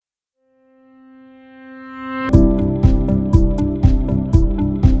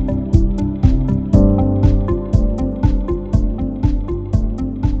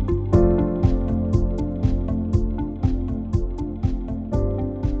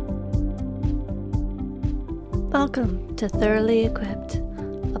Welcome to Thoroughly Equipped,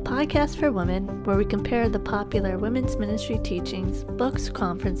 a podcast for women where we compare the popular women's ministry teachings, books,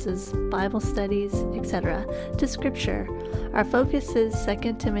 conferences, Bible studies, etc. to Scripture. Our focus is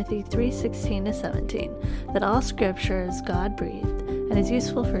 2 Timothy 3:16-17, that all Scripture is God-breathed and is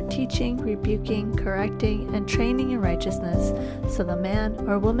useful for teaching, rebuking, correcting, and training in righteousness, so the man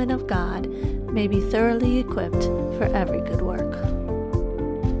or woman of God may be thoroughly equipped for every good work.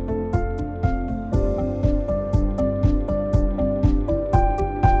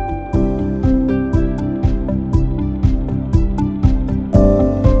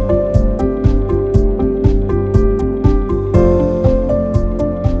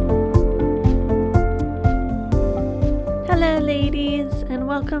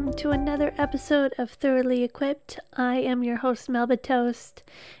 Welcome to another episode of Thoroughly Equipped. I am your host, Melba Toast,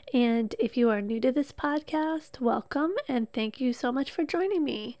 and if you are new to this podcast, welcome and thank you so much for joining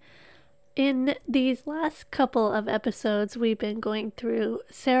me. In these last couple of episodes, we've been going through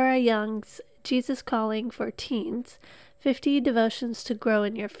Sarah Young's Jesus Calling for Teens, 50 Devotions to Grow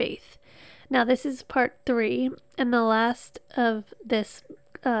in Your Faith. Now, this is part 3 and the last of this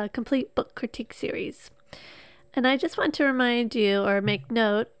complete book critique series. And I just want to remind you or make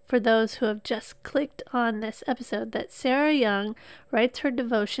note for those who have just clicked on this episode that Sarah Young writes her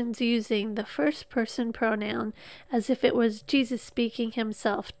devotions using the first person pronoun as if it was Jesus speaking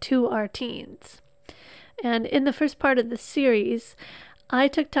himself to our teens. And in the first part of the series, I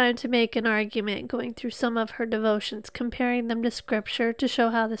took time to make an argument going through some of her devotions, comparing them to Scripture to show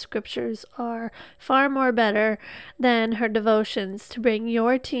how the Scriptures are far more better than her devotions to bring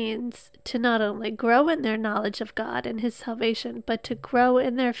your teens to not only grow in their knowledge of God and His salvation, but to grow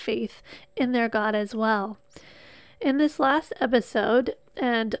in their faith in their God as well. In this last episode,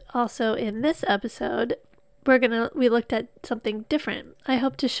 and also in this episode, we looked at something different. I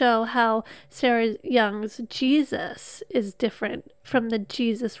hope to show how Sarah Young's Jesus is different from the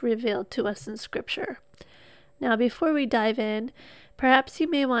Jesus revealed to us in Scripture. Now, before we dive in, perhaps you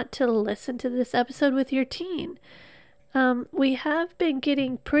may want to listen to this episode with your teen. We have been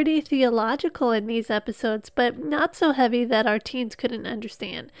getting pretty theological in these episodes, but not so heavy that our teens couldn't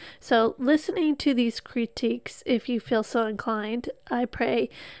understand. So listening to these critiques, if you feel so inclined, I pray,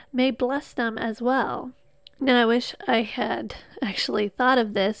 may bless them as well. Now, I wish I had actually thought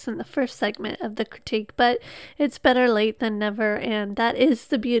of this in the first segment of the critique, but it's better late than never, and that is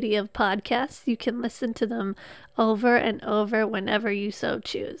the beauty of podcasts. You can listen to them over and over whenever you so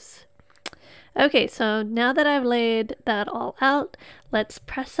choose. Okay, so now that I've laid that all out, let's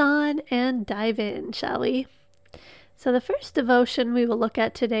press on and dive in, shall we? So the first devotion we will look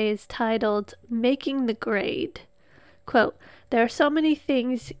at today is titled, Making the Grade. Quote, "There are so many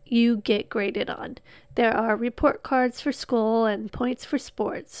things you get graded on. There are report cards for school and points for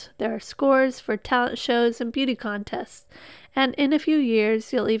sports. There are scores for talent shows and beauty contests. And in a few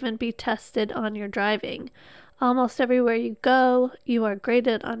years, you'll even be tested on your driving. Almost everywhere you go, you are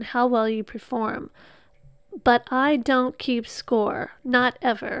graded on how well you perform. But I don't keep score, not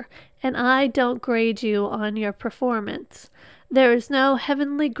ever, and I don't grade you on your performance. There is no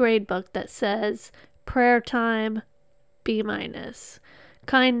heavenly grade book that says, prayer time, B-, kindness,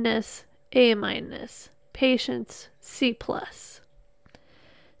 A-, patience, C+.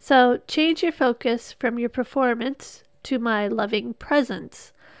 So change your focus from your performance to my loving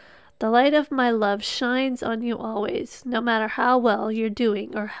presence. The light of my love shines on you always, no matter how well you're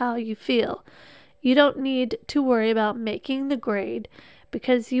doing or how you feel. You don't need to worry about making the grade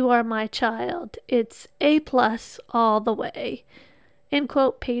because you are my child. It's A+ all the way." End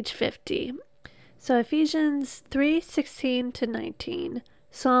quote, page 50. So Ephesians 3:16-19,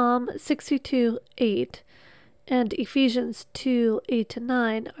 Psalm 62:8, and Ephesians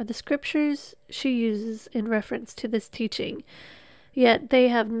 2:8-9 are the scriptures she uses in reference to this teaching. Yet they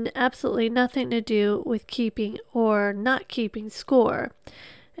have absolutely nothing to do with keeping or not keeping score.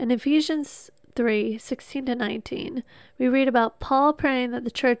 In Ephesians 3:16-19, we read about Paul praying that the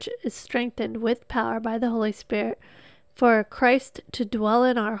church is strengthened with power by the Holy Spirit for Christ to dwell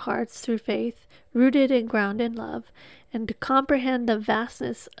in our hearts through faith, rooted and grounded in love, and to comprehend the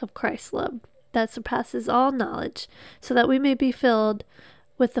vastness of Christ's love that surpasses all knowledge, so that we may be filled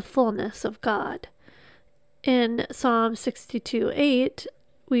with the fullness of God. In Psalm 62:8,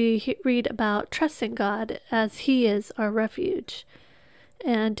 we read about trusting God as He is our refuge.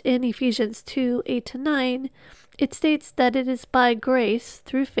 And in Ephesians 2:8-9, it states that it is by grace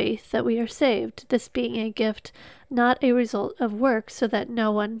through faith that we are saved, this being a gift, not a result of works, so that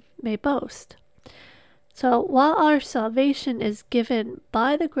no one may boast. So while our salvation is given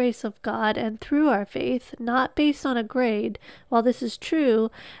by the grace of God and through our faith, not based on a grade, while this is true,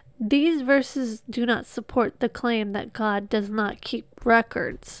 These verses do not support the claim that God does not keep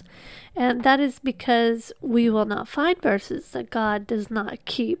records, and that is because we will not find verses that God does not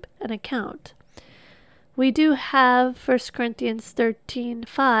keep an account. We do have 1 Corinthians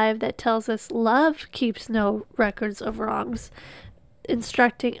 13:5 that tells us love keeps no records of wrongs,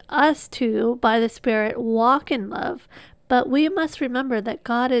 instructing us to, by the Spirit, walk in love. But we must remember that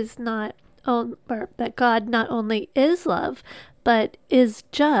God not only is love, but is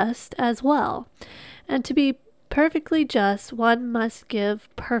just as well. And to be perfectly just, one must give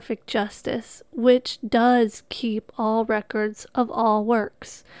perfect justice, which does keep all records of all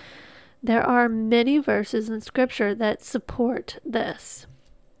works. There are many verses in Scripture that support this.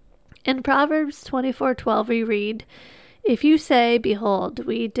 In Proverbs 24:12 we read, "If you say, 'Behold,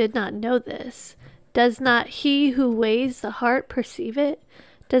 we did not know this,' does not he who weighs the heart perceive it?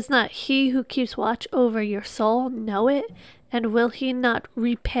 Does not he who keeps watch over your soul know it? And will he not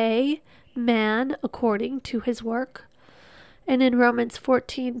repay man according to his work?" And in Romans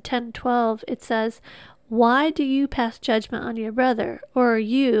 14:10-12 it says, "Why do you pass judgment on your brother? Or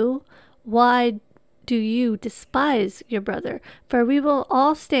why do you despise your brother? For we will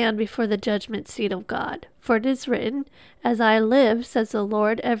all stand before the judgment seat of God. For it is written, 'As I live, says the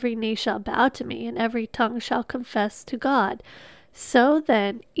Lord, every knee shall bow to me, and every tongue shall confess to God.' So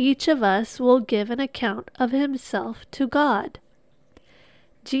then, each of us will give an account of himself to God."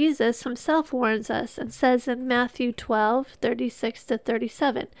 Jesus himself warns us and says in Matthew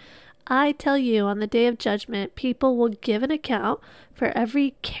 12:36-37, "I tell you, on the day of judgment, people will give an account for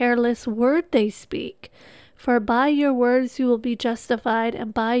every careless word they speak. For by your words you will be justified,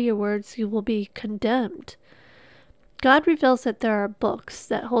 and by your words you will be condemned." God reveals that there are books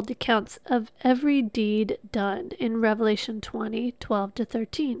that hold accounts of every deed done in Revelation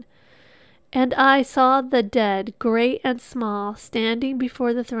 20:12-13. "And I saw the dead, great and small, standing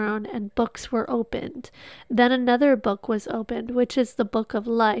before the throne, and books were opened. Then another book was opened, which is the book of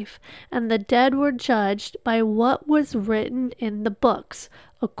life, and the dead were judged by what was written in the books,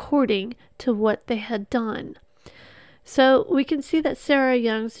 according to what they had done." So we can see that Sarah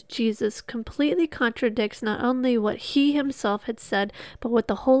Young's Jesus completely contradicts not only what he himself had said, but what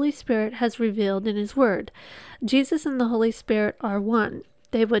the Holy Spirit has revealed in his word. Jesus and the Holy Spirit are one.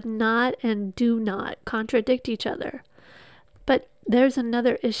 They would not and do not contradict each other. But there's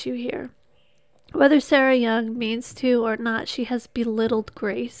another issue here. Whether Sarah Young means to or not, she has belittled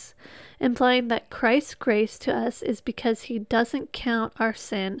grace, implying that Christ's grace to us is because he doesn't count our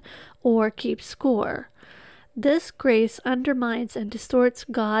sin or keep score. This grace undermines and distorts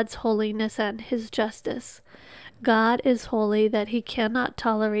God's holiness and his justice. God is holy that he cannot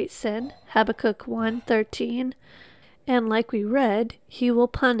tolerate sin, Habakkuk 1:13, and like we read, he will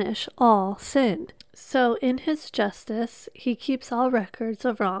punish all sin. So in his justice, he keeps all records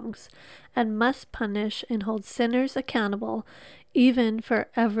of wrongs and must punish and hold sinners accountable even for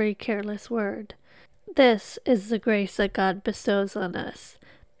every careless word. This is the grace that God bestows on us,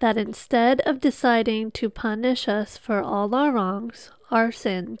 that instead of deciding to punish us for all our wrongs, our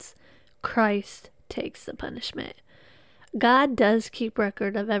sins, Christ takes the punishment. God does keep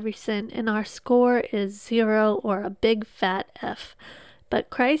record of every sin, and our score is 0 or a big fat F. But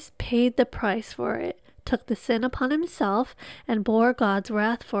Christ paid the price for it, took the sin upon himself, and bore God's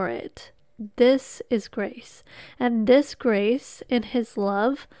wrath for it. This is grace, and this grace, in his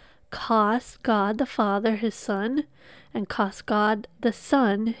love, cost God the Father his Son, and cost God the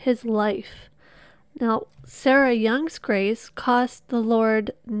Son his life. Now, Sarah Young's grace cost the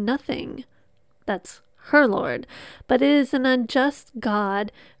Lord nothing. That's her Lord. But it is an unjust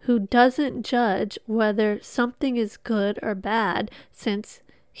God who doesn't judge whether something is good or bad, since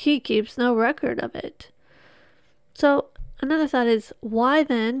he keeps no record of it. So, another thought is, why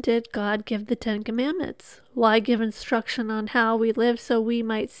then did God give the 10 Commandments? Why give instruction on how we live so we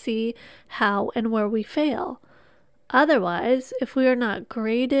might see how and where we fail? Otherwise, if we are not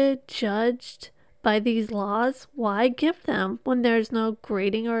graded, judged by these laws, why give them when there is no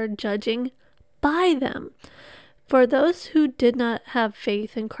grading or judging by them? For those who did not have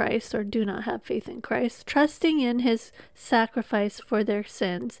faith in Christ or do not have faith in Christ, trusting in his sacrifice for their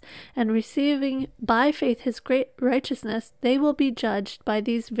sins and receiving by faith his great righteousness, they will be judged by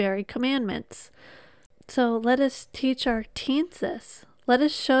these very commandments. So let us teach our teens this. Let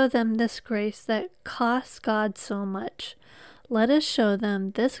us show them this grace that costs God so much. Let us show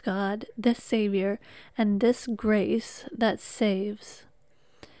them this God, this Savior, and this grace that saves.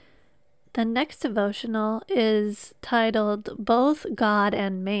 The next devotional is titled Both God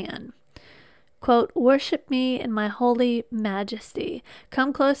and Man. Quote, "Worship me in my holy majesty.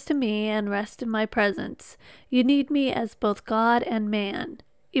 Come close to me and rest in my presence. You need me as both God and man.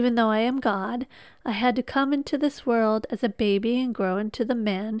 Even though I am God, I had to come into this world as a baby and grow into the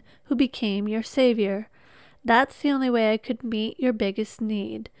man who became your Savior. That's the only way I could meet your biggest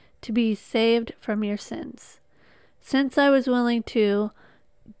need, to be saved from your sins. Since I was willing to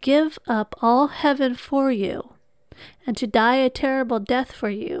give up all heaven for you and to die a terrible death for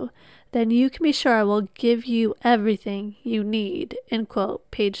you, then you can be sure I will give you everything you need." End quote,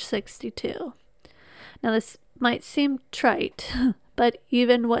 page 62. Now this might seem trite, but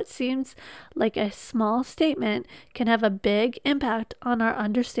even what seems like a small statement can have a big impact on our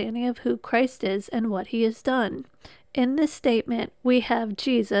understanding of who Christ is and what he has done. In this statement, we have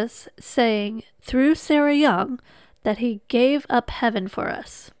Jesus saying through Sarah Young that he gave up heaven for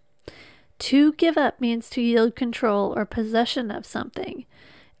us. To give up means to yield control or possession of something.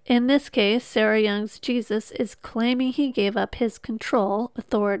 In this case, Sarah Young's Jesus is claiming he gave up his control,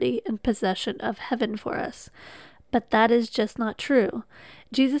 authority, and possession of heaven for us. But that is just not true.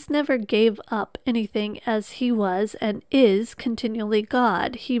 Jesus never gave up anything, as he was and is continually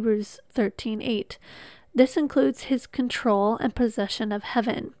God. Hebrews 13:8. This includes his control and possession of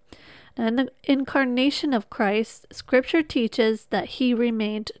heaven. Now, in the incarnation of Christ, Scripture teaches that he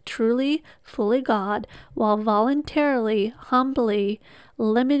remained truly, fully God, while voluntarily, humbly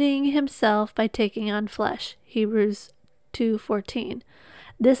limiting himself by taking on flesh. Hebrews 2:14.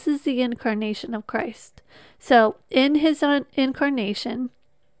 This is the incarnation of Christ. So, in his incarnation,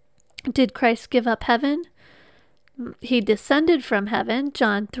 did Christ give up heaven? He descended from heaven,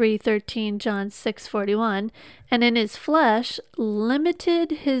 John 3:13, John 6:41, and in his flesh limited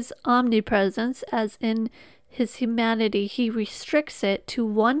his omnipresence, as in his humanity he restricts it to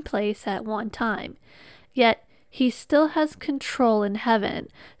one place at one time. Yet he still has control in heaven,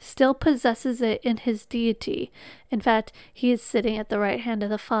 still possesses it in his deity. In fact, he is sitting at the right hand of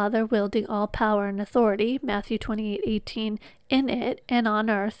the Father, wielding all power and authority, Matthew 28:18, in it and on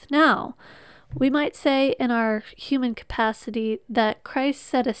earth now. We might say in our human capacity that Christ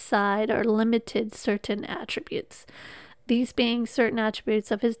set aside or limited certain attributes, these being certain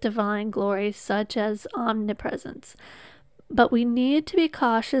attributes of his divine glory, such as omnipresence. But we need to be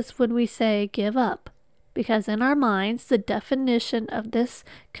cautious when we say give up, because in our minds, the definition of this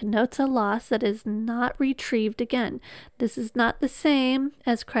connotes a loss that is not retrieved again. This is not the same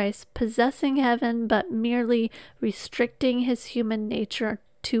as Christ possessing heaven, but merely restricting his human nature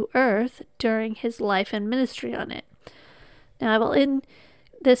to earth during his life and ministry on it. Now, I will end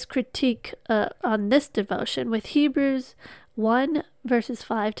this critique on this devotion with Hebrews 1, verses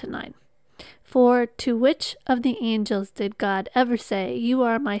 5-9. "For to which of the angels did God ever say, 'You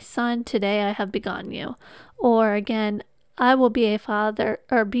are my son, today I have begotten you'? Or again, 'I will be a father,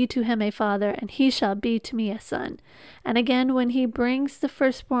 or be to him a father, and he shall be to me a son'? And again, when he brings the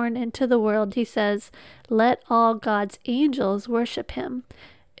firstborn into the world, he says, 'Let all God's angels worship him.'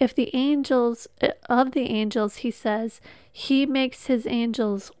 If the angels, he says, 'He makes his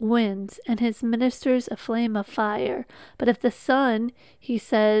angels winds and his ministers a flame of fire.' But if the Son, he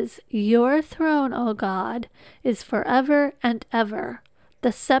says, 'Your throne, O God, is forever and ever.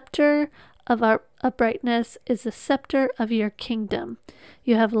 The scepter of our uprightness is the scepter of your kingdom.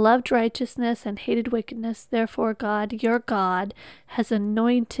 You have loved righteousness and hated wickedness. Therefore God, your God, has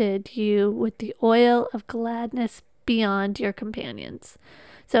anointed you with the oil of gladness beyond your companions.'"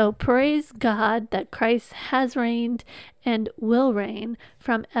 So praise God that Christ has reigned and will reign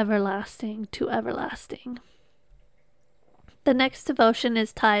from everlasting to everlasting. The next devotion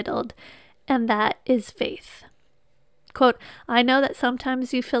is titled, "And That is Faith." Quote, "I know that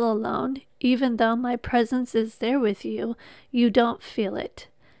sometimes you feel alone. Even though my presence is there with you, you don't feel it.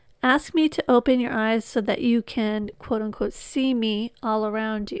 Ask me to open your eyes so that you can, quote unquote, see me all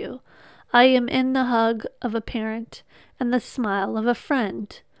around you. I am in the hug of a parent and the smile of a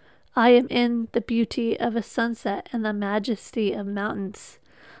friend. I am in the beauty of a sunset and the majesty of mountains.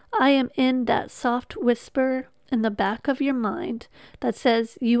 I am in that soft whisper in the back of your mind that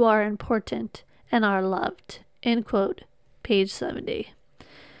says you are important and are loved." End quote, page 70.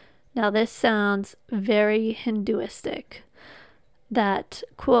 Now this sounds very Hinduistic. That,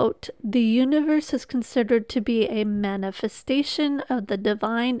 quote, "The universe is considered to be a manifestation of the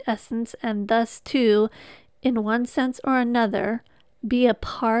divine essence and thus to, in one sense or another, be a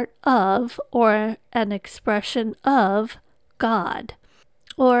part of or an expression of God."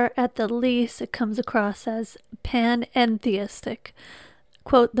 Or at the least, it comes across as panentheistic.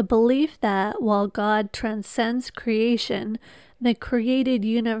 Quote, "The belief that while God transcends creation, the created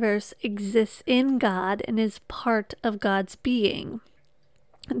universe exists in God and is part of God's being."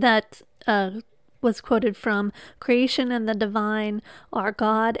 That was quoted from "Creation and the Divine Are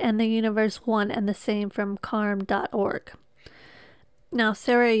God and the Universe One and the Same" from carm.org. Now,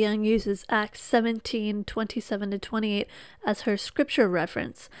 Sarah Young uses Acts 17:27-28 as her scripture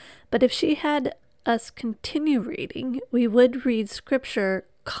reference, but if she had us continue reading, we would read scripture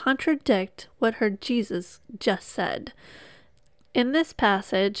contradict what her Jesus just said. In this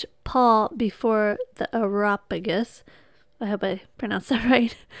passage, Paul, before the Areopagus, I hope I pronounced that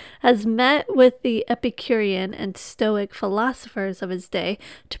right, has met with the Epicurean and Stoic philosophers of his day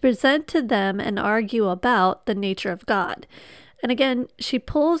to present to them and argue about the nature of God. And again, she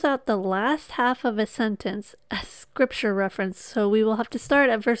pulls out the last half of a sentence as scripture reference, so we will have to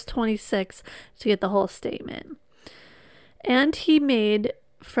start at verse 26 to get the whole statement. And he made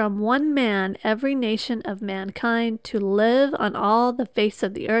from one man every nation of mankind to live on all the face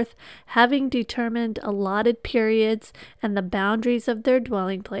of the earth, having determined allotted periods and the boundaries of their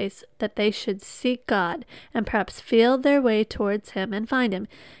dwelling place, that they should seek God and perhaps feel their way towards him and find him.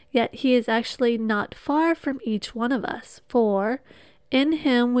 Yet he is actually not far from each one of us, for in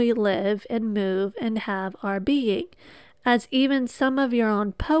him we live and move and have our being, as even some of your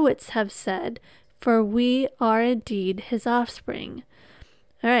own poets have said, for we are indeed his offspring.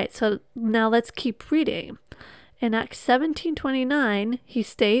 All right, so now let's keep reading. In Acts 17:29, he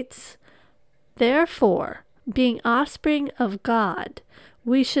states, therefore, being offspring of God,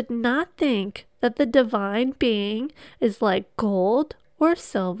 we should not think that the divine being is like gold or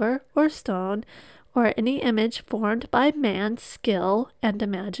silver or stone or any image formed by man's skill and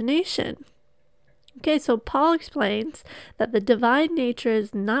imagination. Okay, so Paul explains that the divine nature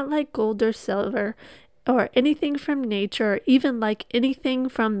is not like gold or silver or anything from nature, or even like anything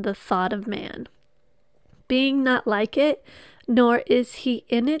from the thought of man. Being not like it, nor is he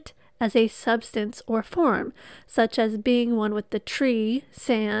in it as a substance or form, such as being one with the tree,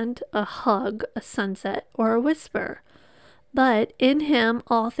 sand, a hug, a sunset, or a whisper. But in him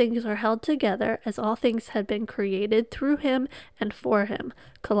all things are held together, as all things had been created through him and for him.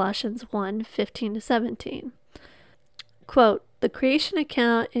 Colossians 1:15-17. Quote, the creation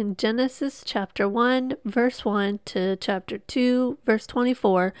account in Genesis chapter 1, verse 1 to chapter 2, verse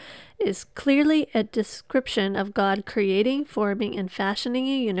 24 is clearly a description of God creating, forming, and fashioning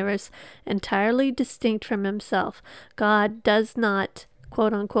a universe entirely distinct from himself. God does not,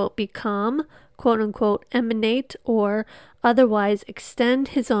 quote unquote, become, quote unquote, emanate, or otherwise extend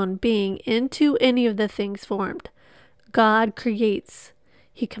his own being into any of the things formed. God creates.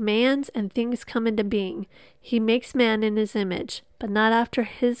 He commands and things come into being. He makes man in his image, but not after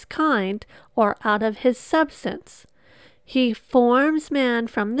his kind or out of his substance. He forms man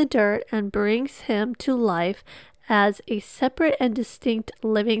from the dirt and brings him to life as a separate and distinct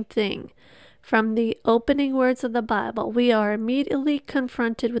living thing. From the opening words of the Bible, we are immediately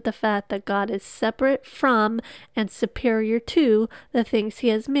confronted with the fact that God is separate from and superior to the things he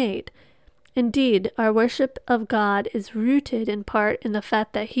has made. Indeed, our worship of God is rooted in part in the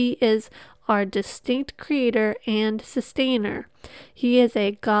fact that he is our distinct creator and sustainer. He is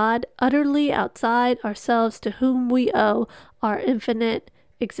a God utterly outside ourselves to whom we owe our infinite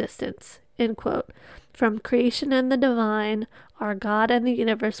existence. End quote. From Creation and the Divine, Our God and the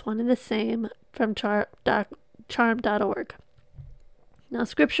Universe, One and the Same, from charm.org. Now,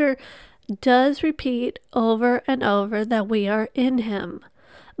 Scripture does repeat over and over that we are in him.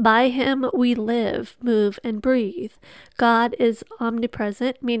 By him we live, move, and breathe. God is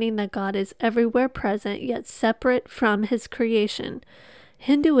omnipresent, meaning that God is everywhere present, yet separate from his creation.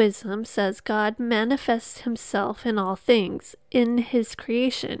 Hinduism says God manifests himself in all things, in his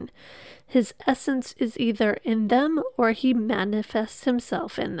creation. His essence is either in them or he manifests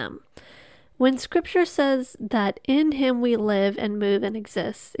himself in them. When Scripture says that in him we live and move and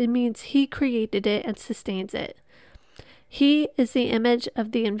exist, it means he created it and sustains it. He is the image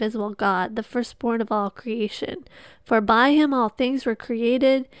of the invisible God, the firstborn of all creation. For by him all things were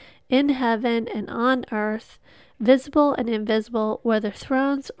created in heaven and on earth, visible and invisible, whether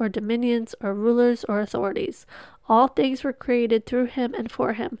thrones or dominions or rulers or authorities. All things were created through him and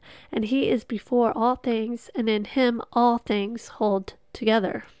for him, and he is before all things, and in him all things hold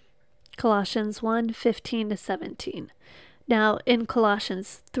together. Colossians 1:15-17. Now, in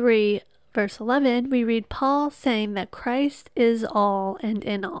Colossians 3, verse 11, we read Paul saying that Christ is all and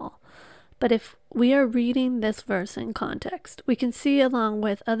in all. But if we are reading this verse in context, we can see along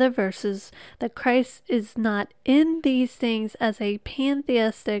with other verses that Christ is not in these things as a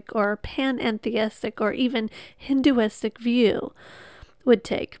pantheistic or panentheistic or even Hinduistic view would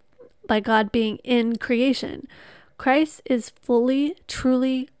take, by God being in creation. Christ is fully,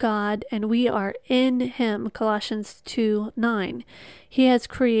 truly God, and we are in him, Colossians 2:9. He has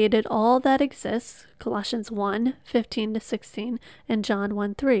created all that exists, Colossians 1:15-16, and John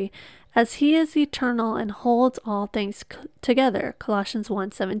 1:3. as he is eternal and holds all things together. Colossians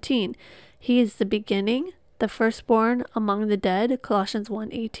 1:17. He is the beginning, the firstborn among the dead. Colossians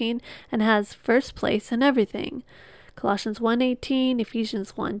 1:18, and has first place in everything. Colossians 1:18,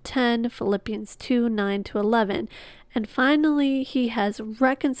 Ephesians 1:10, Philippians 2:9-11. And finally, he has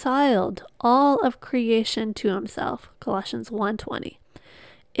reconciled all of creation to himself. Colossians 1:20.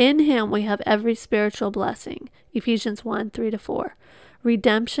 In him we have every spiritual blessing. Ephesians 1:3-4.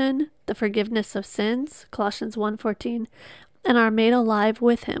 Redemption, the forgiveness of sins. Colossians 1:14. And are made alive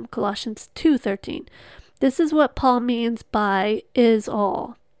with him. Colossians 2:13. This is what Paul means by is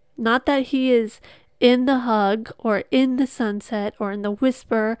all. Not that he is in the hug or in the sunset or in the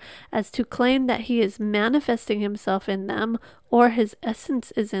whisper, as to claim that he is manifesting himself in them or his essence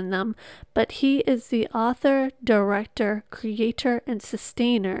is in them, but he is the author, director, creator, and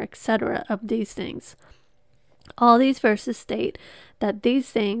sustainer, etc. of these things. All these verses state that these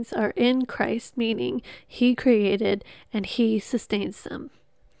things are in Christ, meaning he created and he sustains them.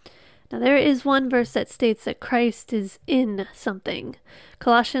 Now, there is one verse that states that Christ is in something,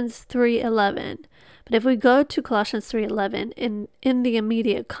 Colossians 3:11. But if we go to Colossians 3:11, in the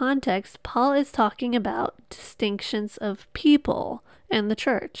immediate context, Paul is talking about distinctions of people in the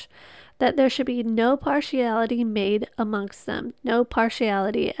church, that there should be no partiality made amongst them, no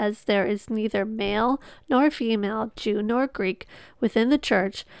partiality, as there is neither male nor female, Jew nor Greek within the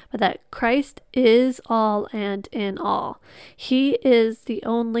church, but that Christ is all and in all. He is the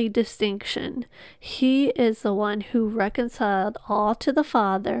only distinction. He is the one who reconciled all to the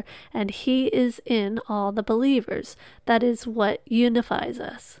Father, and he is in all the believers. That is what unifies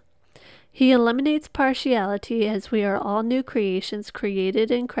us. He eliminates partiality, as we are all new creations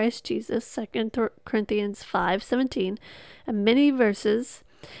created in Christ Jesus, 2 Corinthians 5:17, and many verses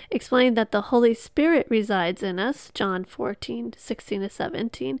explain that the Holy Spirit resides in us, John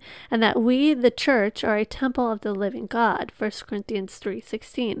 14:16-17, and that we, the church, are a temple of the living God, 1 Corinthians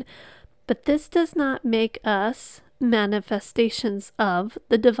 3:16. But this does not make us manifestations of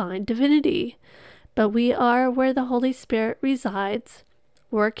the divine divinity, but we are where the Holy Spirit resides,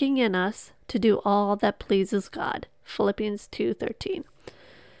 working in us to do all that pleases God. Philippians 2:13.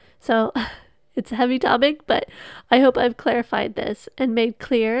 So it's a heavy topic, but I hope I've clarified this and made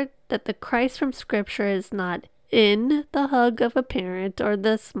clear that the Christ from Scripture is not in the hug of a parent or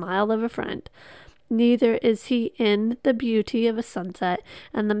the smile of a friend. Neither is he in the beauty of a sunset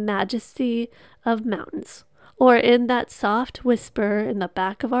and the majesty of mountains, or in that soft whisper in the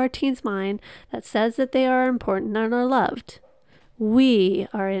back of our teen's mind that says that they are important and are loved. We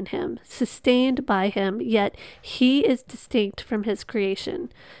are in him, sustained by him, yet he is distinct from his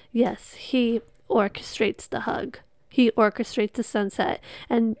creation. Yes, he orchestrates the hug. He orchestrates the sunset,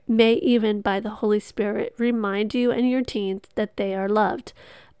 and may even by the Holy Spirit remind you and your teens that they are loved.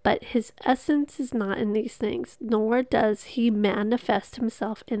 But his essence is not in these things, nor does he manifest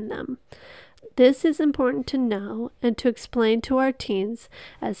himself in them. This is important to know and to explain to our teens,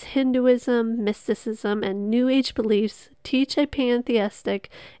 as Hinduism, mysticism, and New Age beliefs teach a pantheistic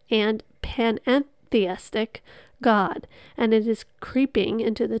and panentheistic God, and it is creeping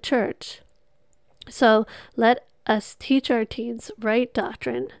into the church. So let us teach our teens right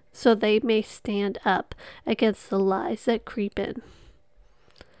doctrine so they may stand up against the lies that creep in.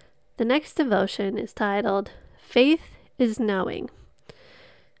 The next devotion is titled, Faith is Knowing.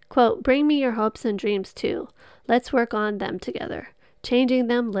 Quote, bring me your hopes and dreams too. Let's work on them together, changing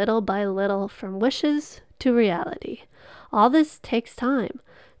them little by little from wishes to reality. All this takes time.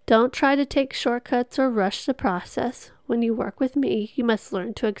 Don't try to take shortcuts or rush the process. When you work with me, you must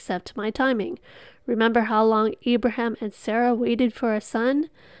learn to accept my timing. Remember how long Abraham and Sarah waited for a son?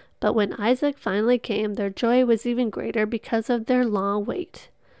 But when Isaac finally came, their joy was even greater because of their long wait.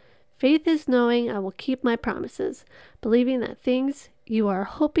 Faith is knowing I will keep my promises, believing that things you are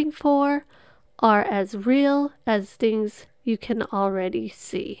hoping for are as real as things you can already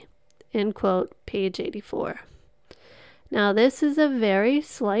see. End quote, page 84. Now this is a very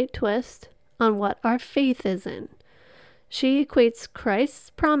slight twist on what our faith is in. She equates Christ's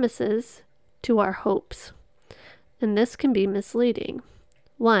promises to our hopes, and this can be misleading.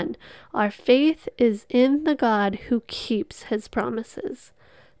 1. Our faith is in the God who keeps his promises.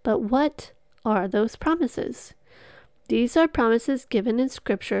 But what are those promises? These are promises given in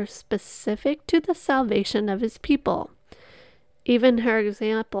Scripture specific to the salvation of his people. Even her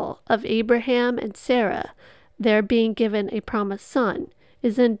example of Abraham and Sarah, their being given a promised son,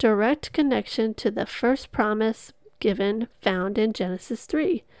 is in direct connection to the first promise given found in Genesis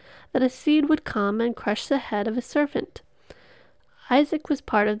 3, that a seed would come and crush the head of a serpent. Isaac was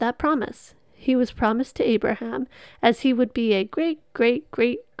part of that promise. He was promised to Abraham as he would be a great, great,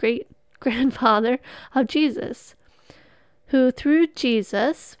 great, great grandfather of Jesus, who through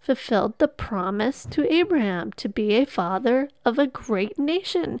Jesus fulfilled the promise to Abraham to be a father of a great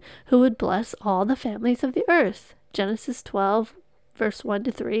nation who would bless all the families of the earth. Genesis 12, verse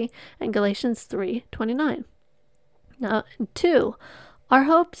 1-3, and Galatians 3:29. Now, 2, our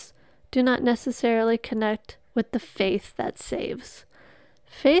hopes do not necessarily connect with the faith that saves.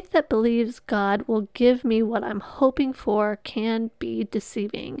 Faith that believes God will give me what I'm hoping for can be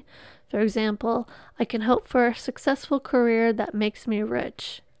deceiving. For example, I can hope for a successful career that makes me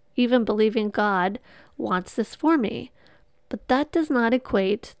rich, even believing God wants this for me. But that does not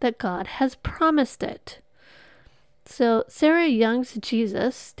equate that God has promised it. So Sarah Young's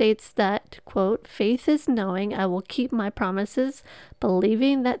Jesus states that, quote, faith is knowing I will keep my promises,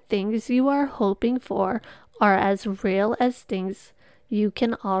 believing that things you are hoping for are as real as things you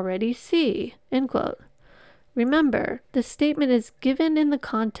can already see, end quote. Remember, this statement is given in the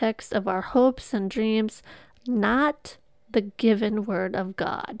context of our hopes and dreams, not the given word of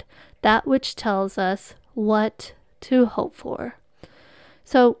God, that which tells us what to hope for.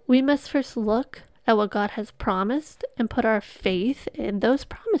 So we must first look at what God has promised and put our faith in those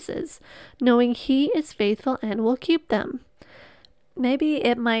promises, knowing He is faithful and will keep them. Maybe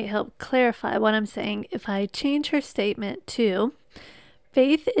it might help clarify what I'm saying if I change her statement to,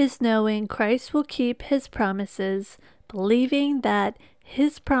 faith is knowing Christ will keep His promises, believing that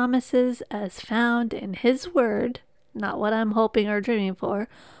His promises as found in His word, not what I'm hoping or dreaming for,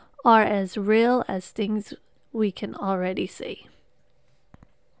 are as real as things we can already see.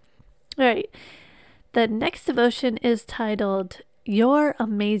 All right. The next devotion is titled, Your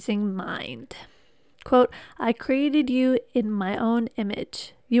Amazing Mind. Quote, I created you in my own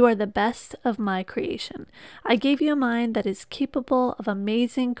image. You are the best of my creation. I gave you a mind that is capable of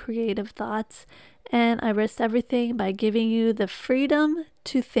amazing creative thoughts, and I risked everything by giving you the freedom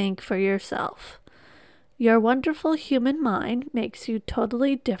to think for yourself. Your wonderful human mind makes you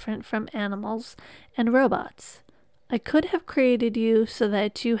totally different from animals and robots. I could have created you so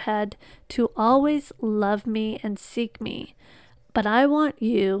that you had to always love me and seek me, but I want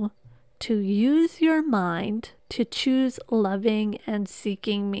you to use your mind to choose loving and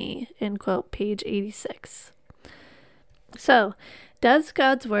seeking me, end quote, page 86. So, does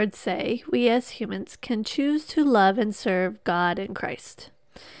God's word say we as humans can choose to love and serve God in Christ?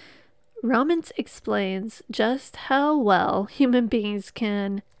 Romans explains just how well human beings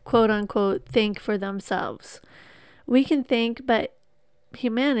can, quote unquote, think for themselves. We can think, but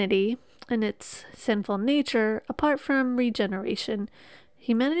humanity, in its sinful nature, apart from regeneration,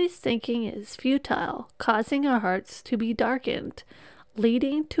 humanity's thinking is futile, causing our hearts to be darkened,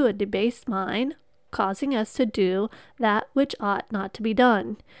 leading to a debased mind, causing us to do that which ought not to be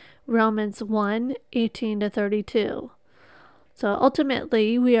done. Romans 1:18-32. So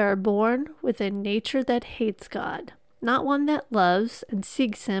ultimately, we are born with a nature that hates God, not one that loves and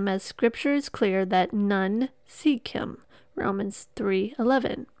seeks Him, as Scripture is clear that none seek Him. Romans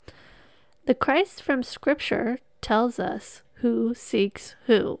 3:11. The Christ from Scripture tells us who seeks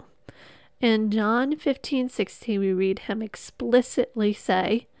who. In John 15:16, we read Him explicitly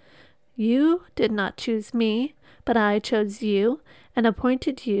say, You did not choose me, but I chose you and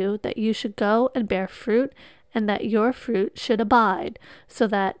appointed you that you should go and bear fruit, and that your fruit should abide, so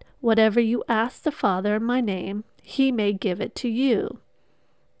that whatever you ask the Father in my name, He may give it to you.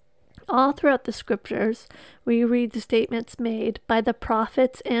 All throughout the Scriptures, we read the statements made by the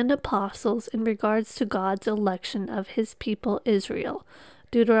prophets and apostles in regards to God's election of His people Israel.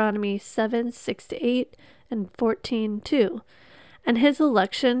 Deuteronomy 7:6-8 and 14:2. And His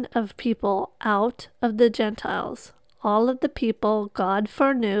election of people out of the Gentiles. All of the people God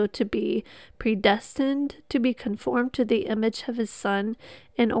foreknew to be predestined to be conformed to the image of His Son,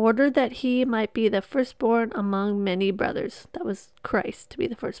 in order that He might be the firstborn among many brothers. That was Christ to be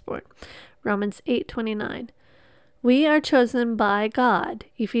the firstborn. Romans 8:29. We are chosen by God.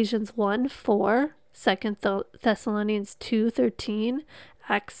 Ephesians 1:4, 2 Thessalonians 2:13,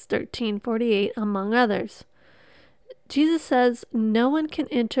 Acts 13:48, among others. Jesus says no one can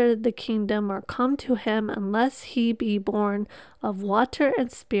enter the kingdom or come to Him unless he be born of water and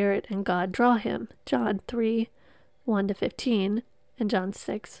spirit, and God draw him. John 3:1-15 and John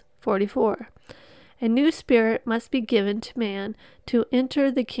 6:44. A new spirit must be given to man to enter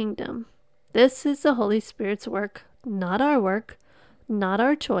the kingdom. This is the Holy Spirit's work, not our work, not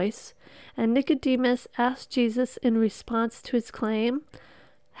our choice. And Nicodemus asked Jesus in response to his claim,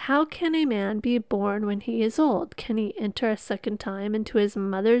 How can a man be born when he is old? Can he enter a second time into his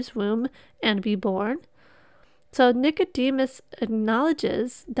mother's womb and be born? So Nicodemus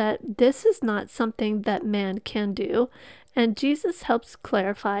acknowledges that this is not something that man can do, And Jesus helps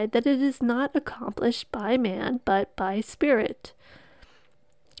clarify that it is not accomplished by man, but by spirit.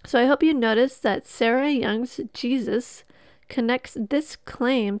 So I hope you notice that Sarah Young's Jesus connects this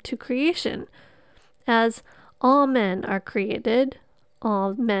claim to creation, as all men are created.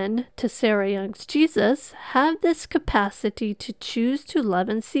 All men, to Sarah Young's Jesus, have this capacity to choose to love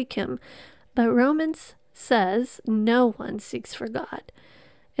and seek him, but Romans says no one seeks for God.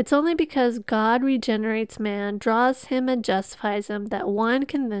 It's only because God regenerates man, draws him, and justifies him that one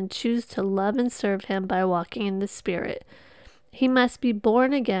can then choose to love and serve him by walking in the Spirit. He must be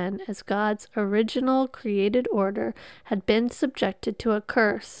born again, as God's original created order had been subjected to a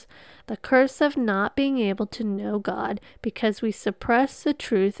curse, the curse of not being able to know God because we suppress the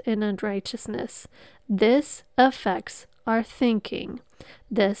truth in unrighteousness. This affects our thinking.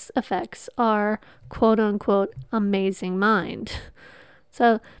 This affects our quote-unquote amazing mind.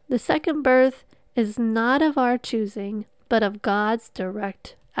 So the second birth is not of our choosing, but of God's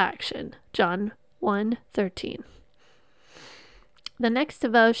direct action. John 1:13. The next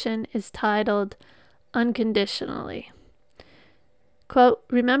devotion is titled Unconditionally. Quote,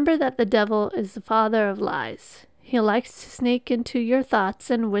 remember that the devil is the father of lies. He likes to sneak into your thoughts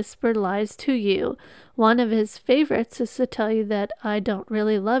and whisper lies to you. One of his favorites is to tell you that I don't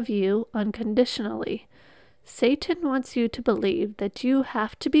really love you unconditionally. Satan wants you to believe that you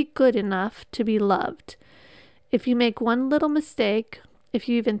have to be good enough to be loved. If you make one little mistake, if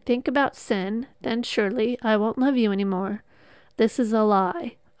you even think about sin, then surely I won't love you anymore. This is a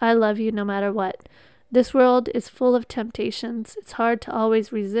lie. I love you no matter what. This world is full of temptations. It's hard to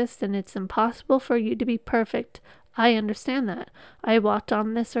always resist, and it's impossible for you to be perfect. I understand that. I walked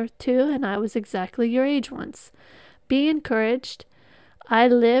on this earth too, and I was exactly your age once. Be encouraged. I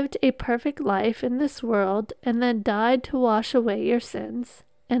lived a perfect life in this world and then died to wash away your sins,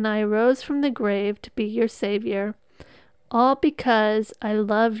 and I rose from the grave to be your Savior, all because I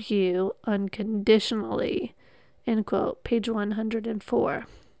love you unconditionally. End quote. Page 104.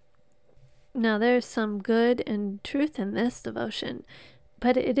 Now there's some good and truth in this devotion,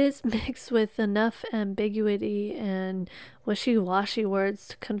 but it is mixed with enough ambiguity and wishy-washy words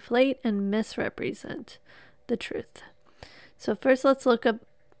to conflate and misrepresent the truth. So first let's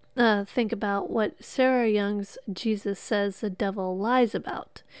think about what Sarah Young's Jesus says the devil lies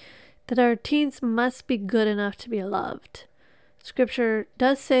about, that our teens must be good enough to be loved. Scripture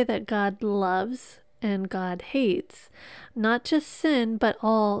does say that God loves and God hates, not just sin, but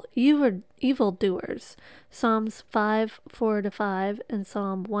all evildoers. Psalms 5:4-5 and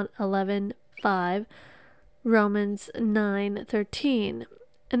Psalm 111:5, Romans 9:13.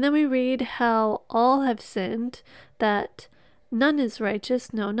 And then we read how all have sinned, that none is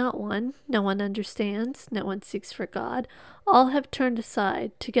righteous, no, not one. No one understands, no one seeks for God. All have turned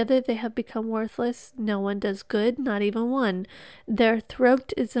aside. Together they have become worthless. No one does good, not even one. Their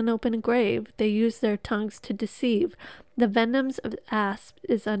throat is an open grave. They use their tongues to deceive. The venoms of asp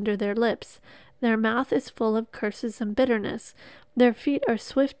is under their lips. Their mouth is full of curses and bitterness. Their feet are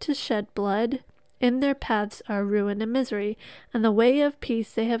swift to shed blood. In their paths are ruin and misery, and the way of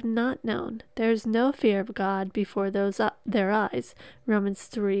peace they have not known. There is no fear of God before their eyes. Romans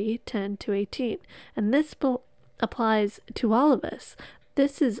 3:10-18. And this applies to all of us.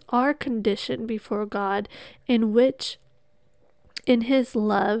 This is our condition before God, in which, in his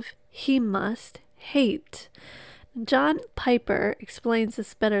love, he must hate. John Piper explains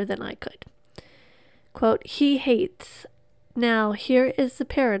this better than I could. Quote, he hates. Now here is the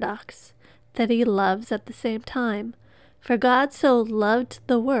paradox, that he loves at the same time. For God so loved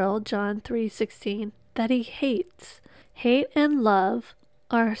the world, John 3:16, that he hates. Hate and love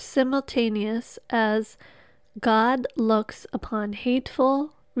are simultaneous, as God looks upon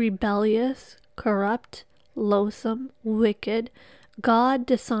hateful, rebellious, corrupt, loathsome, wicked,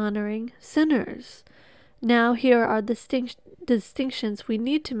 God-dishonoring sinners. Now here are the distinctions we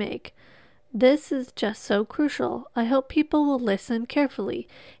need to make. This is just so crucial. I hope people will listen carefully.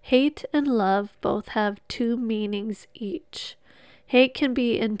 Hate and love both have two meanings each. Hate can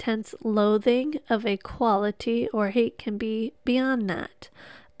be intense loathing of a quality, or hate can be beyond that,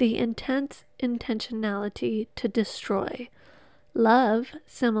 the intense intentionality to destroy. Love,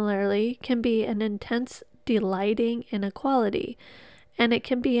 similarly, can be an intense delighting in a quality, and it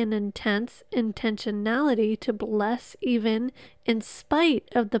can be an intense intentionality to bless even in spite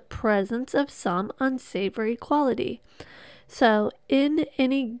of the presence of some unsavory quality. So, in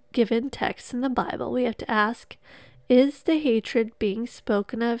any given text in the Bible, we have to ask, is the hatred being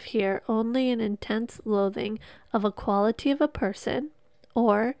spoken of here only an intense loathing of a quality of a person,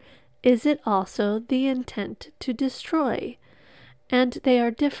 or is it also the intent to destroy? And they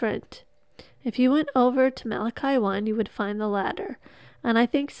are different. If you went over to Malachi 1, you would find the latter. And I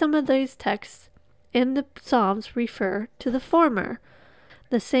think some of these texts in the Psalms refer to the former.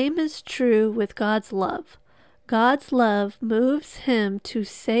 The same is true with God's love. God's love moves him to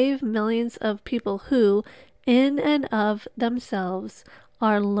save millions of people who, in and of themselves,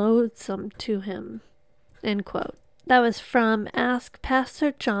 are loathsome to him. End quote. That was from Ask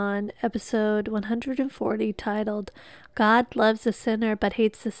Pastor John, episode 140, titled, God Loves a Sinner But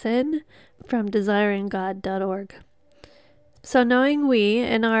Hates the Sin, from desiringgod.org. So knowing we,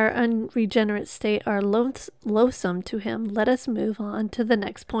 in our unregenerate state, are loathsome to him, let us move on to the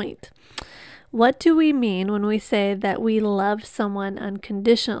next point. What do we mean when we say that we love someone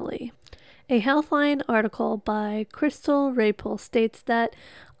unconditionally? A Healthline article by Crystal Rapel states that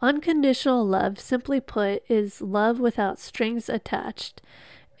unconditional love, simply put, is love without strings attached.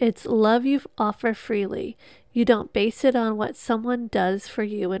 It's love you offer freely. You don't base it on what someone does for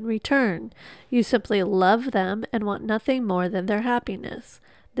you in return. You simply love them and want nothing more than their happiness.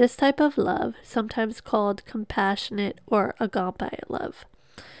 This type of love, sometimes called compassionate or agape love.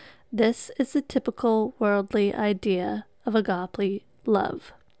 This is the typical worldly idea of agape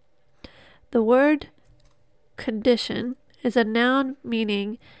love. The word condition is a noun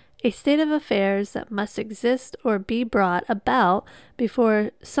meaning a state of affairs that must exist or be brought about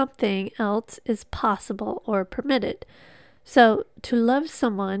before something else is possible or permitted. So, to love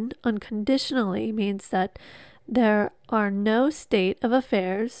someone unconditionally means that there are no state of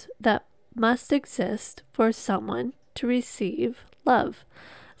affairs that must exist for someone to receive love.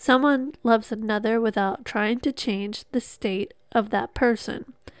 Someone loves another without trying to change the state of that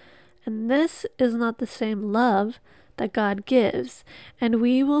person. And this is not the same love that God gives, and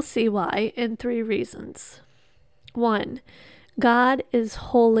we will see why in 3 reasons. 1. God is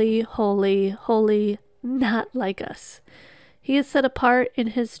holy, holy, holy, not like us. He is set apart in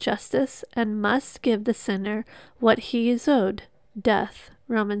his justice and must give the sinner what he is owed, death,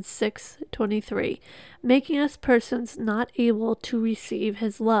 Romans 6:23, making us persons not able to receive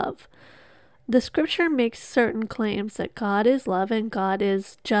his love. The scripture makes certain claims that God is love and God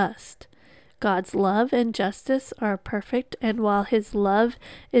is just. God's love and justice are perfect, and while his love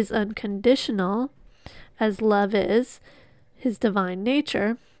is unconditional, as love is his divine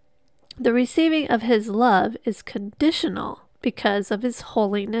nature, the receiving of his love is conditional because of his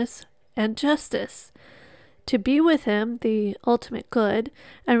holiness and justice. To be with him, the ultimate good,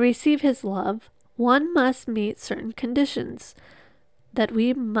 and receive his love, one must meet certain conditions, that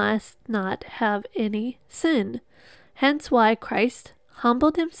we must not have any sin. Hence why Christ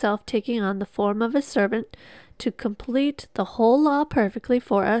humbled himself, taking on the form of a servant, to complete the whole law perfectly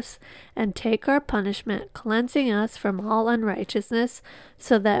for us, and take our punishment, cleansing us from all unrighteousness,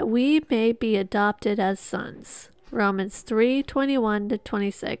 so that we may be adopted as sons. Romans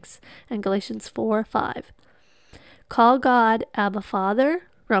 3:21-26 and Galatians 4:5. Call God Abba Father,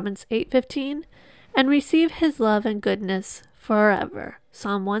 Romans 8:15, and receive his love and goodness forever.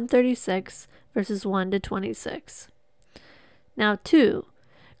 Psalm 136, verses 1-26. Now, 2,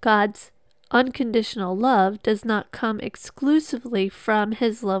 God's unconditional love does not come exclusively from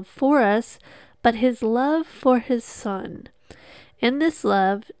his love for us, but his love for his Son. In this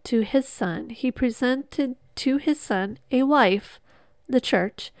love to his Son, he presented to his Son a wife, the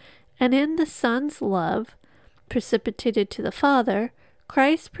church, and in the Son's love, precipitated to the Father,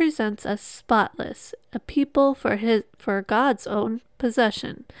 Christ presents us spotless, a people for God's own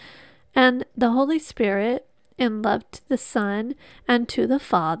possession, and the Holy Spirit, in love to the Son and to the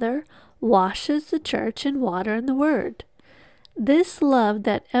Father, washes the church in water and the Word. This love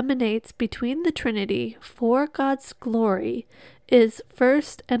that emanates between the Trinity for God's glory is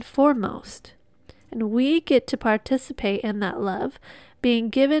first and foremost, and we get to participate in that love, being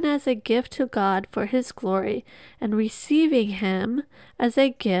given as a gift to God for his glory and receiving him as a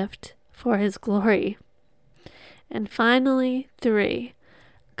gift for his glory. And finally, 3,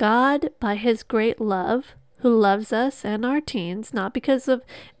 God, by his great love, who loves us and our teens, not because of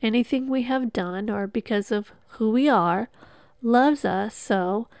anything we have done or because of who we are, loves us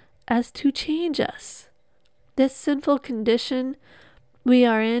so as to change us. This sinful condition we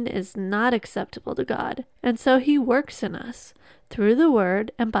are in is not acceptable to God, and so he works in us through the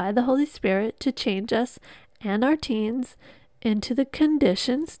Word and by the Holy Spirit to change us and our teens into the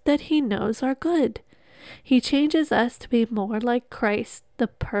conditions that he knows are good. He changes us to be more like Christ, the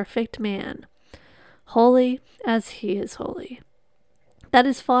perfect man, holy as he is holy. That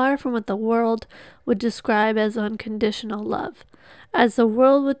is far from what the world would describe as unconditional love, as the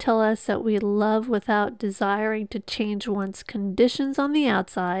world would tell us that we love without desiring to change one's conditions on the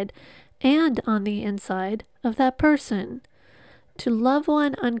outside and on the inside of that person. To love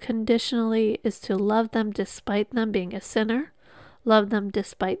one unconditionally is to love them despite them being a sinner, love them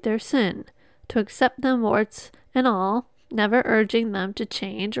despite their sin, to accept them warts and all, never urging them to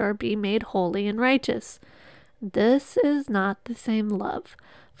change or be made holy and righteous. This is not the same love,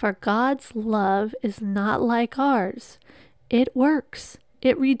 for God's love is not like ours. It works,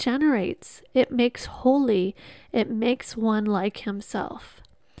 it regenerates, it makes holy, it makes one like himself.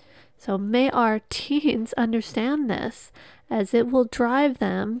 So may our teens understand this, as it will drive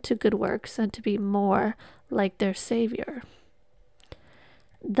them to good works and to be more like their Savior.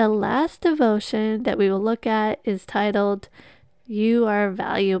 The last devotion that we will look at is titled, You Are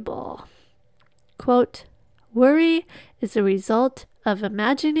Valuable. Quote, worry is a result of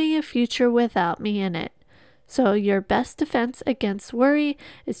imagining a future without me in it. So your best defense against worry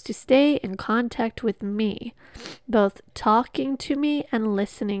is to stay in contact with me, both talking to me and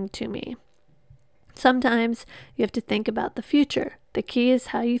listening to me. Sometimes you have to think about the future. The key is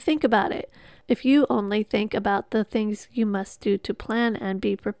how you think about it. If you only think about the things you must do to plan and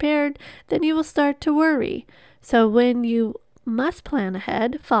be prepared, then you will start to worry. So when you must plan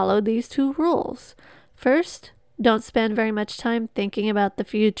ahead, follow these 2 rules. First, don't spend very much time thinking about the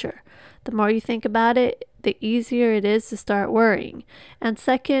future. The more you think about it, the easier it is to start worrying. And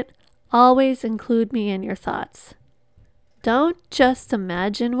second, always include me in your thoughts. Don't just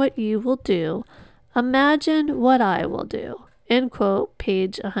imagine what you will do, imagine what I will do. End quote,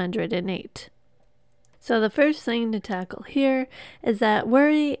 page 108. So the first thing to tackle here is that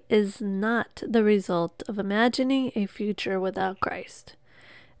worry is not the result of imagining a future without Christ.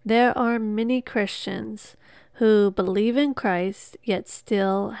 There are many Christians who believe in Christ yet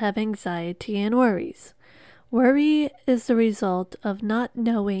still have anxiety and worries. Worry is the result of not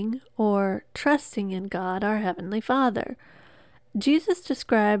knowing or trusting in God, our Heavenly Father. Jesus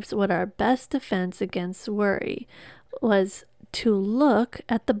describes what our best defense against worry was to look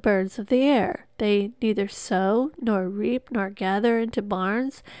at the birds of the air. They neither sow, nor reap, nor gather into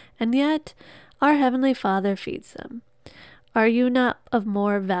barns, and yet our Heavenly Father feeds them. Are you not of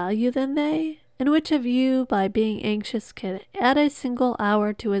more value than they? And which of you, by being anxious, can add a single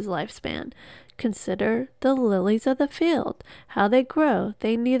hour to his lifespan? Consider the lilies of the field, how they grow.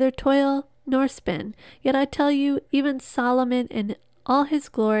 They neither toil nor spin. Yet I tell you, even Solomon in all his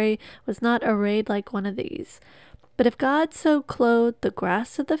glory was not arrayed like one of these. But if God so clothed the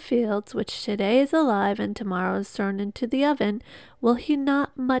grass of the fields, which today is alive and tomorrow is thrown into the oven, will he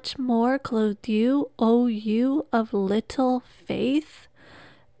not much more clothe you, O you of little faith?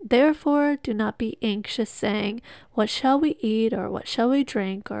 Therefore do not be anxious, saying, What shall we eat, or what shall we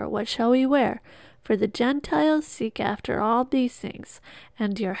drink, or what shall we wear? For the Gentiles seek after all these things,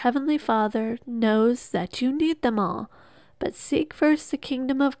 and your heavenly Father knows that you need them all. But seek first the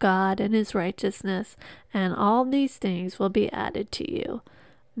kingdom of God and his righteousness, and all these things will be added to you.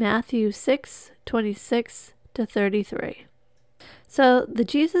 Matthew 6:26-33. So the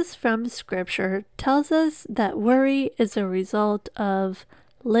Jesus from Scripture tells us that worry is a result of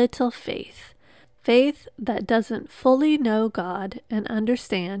little faith. Faith that doesn't fully know God and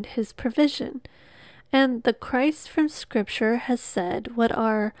understand his provision. And the Christ from Scripture has said what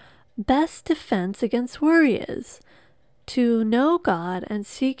our best defense against worry is. To know God and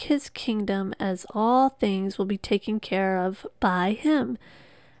seek his kingdom, as all things will be taken care of by him.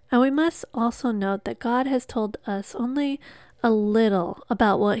 And we must also note that God has told us only a little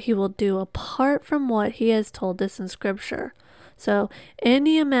about what he will do apart from what he has told us in Scripture. So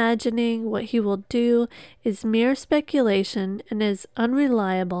any imagining what he will do is mere speculation and is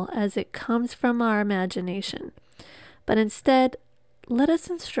unreliable as it comes from our imagination. But instead, let us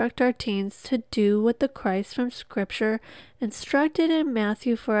instruct our teens to do what the Christ from Scripture instructed in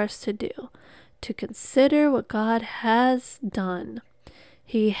Matthew for us to do, to consider what God has done.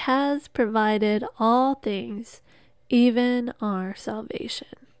 He has provided all things, even our salvation.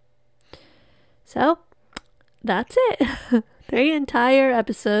 So, that's it. 3 entire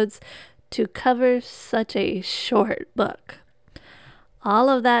episodes to cover such a short book. All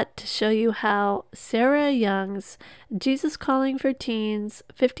of that to show you how Sarah Young's Jesus Calling for Teens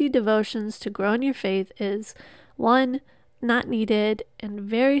 50 Devotions to Grow in Your Faith is 1, not needed and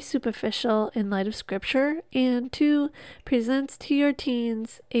very superficial in light of Scripture, and 2, presents to your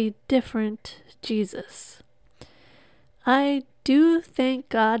teens a different Jesus. I do thank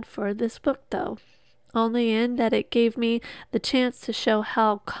God for this book though. Only in that it gave me the chance to show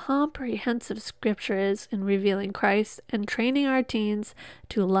how comprehensive Scripture is in revealing Christ and training our teens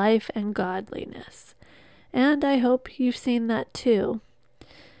to life and godliness. And I hope you've seen that too.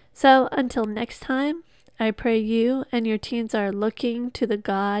 So until next time, I pray you and your teens are looking to the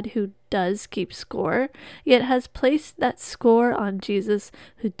God who does keep score, yet has placed that score on Jesus,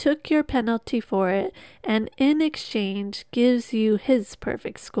 who took your penalty for it and in exchange gives you his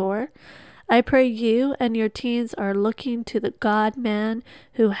perfect score. I pray you and your teens are looking to the God-man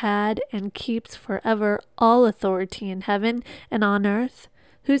who had and keeps forever all authority in heaven and on earth,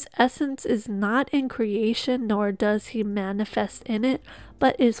 whose essence is not in creation, nor does he manifest in it,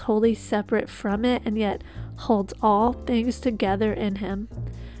 but is wholly separate from it, and yet holds all things together in him.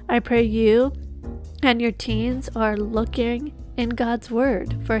 I pray you and your teens are looking in God's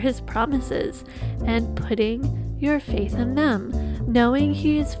word for his promises and putting your faith in them, knowing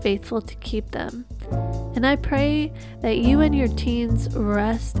he is faithful to keep them. And I pray that you and your teens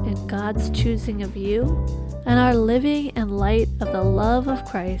rest in God's choosing of you and are living in light of the love of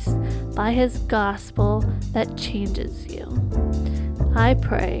Christ by his gospel that changes you. I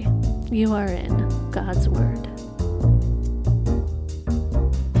pray you are in God's word.